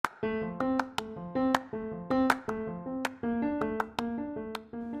There's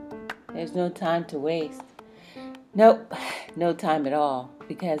no time to waste. Nope, no time at all.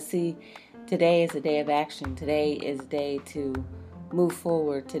 Because, see, today is a day of action. Today is a day to move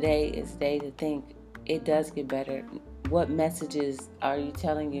forward. Today is a day to think it does get better. What messages are you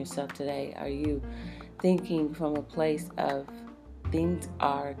telling yourself today? Are you thinking from a place of things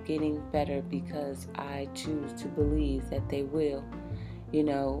are getting better because I choose to believe that they will? You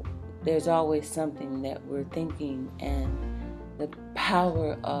know, there's always something that we're thinking, and the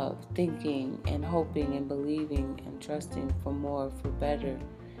power of thinking and hoping and believing and trusting for more, for better.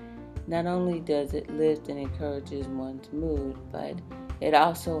 Not only does it lift and encourages one's mood, but it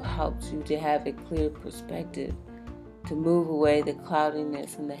also helps you to have a clear perspective, to move away the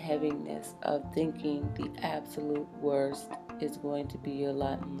cloudiness and the heaviness of thinking the absolute worst is going to be your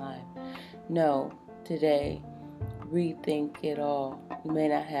lot in life. No, today, rethink it all. You may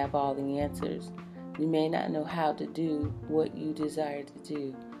not have all the answers. You may not know how to do what you desire to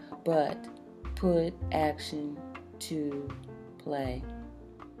do, but put action to play.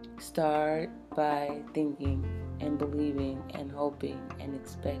 Start by thinking and believing and hoping and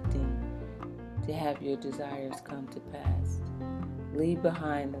expecting to have your desires come to pass. Leave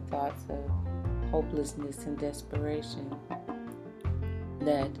behind the thoughts of hopelessness and desperation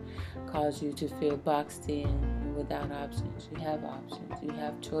that cause you to feel boxed in and without options. You have options, you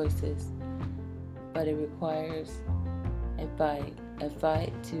have choices, but it requires a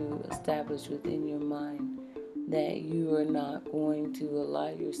fight to establish within your mind that you are not going to allow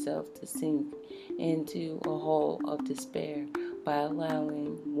yourself to sink into a hole of despair by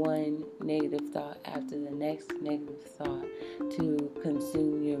allowing one negative thought after the next negative thought to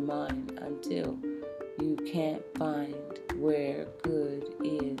consume your mind until you can't find where good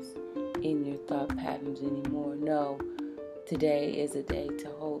is in your thought patterns anymore. No, today is a day to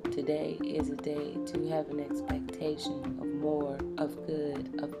hope. Today is a day to have an expectation of more, of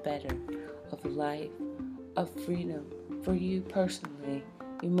good, of better, of life, of freedom for you personally,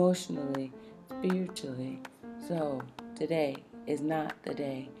 emotionally, spiritually. So today is not the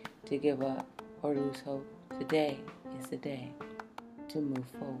day to give up or lose hope. Today is the day to move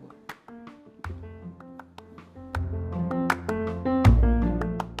forward.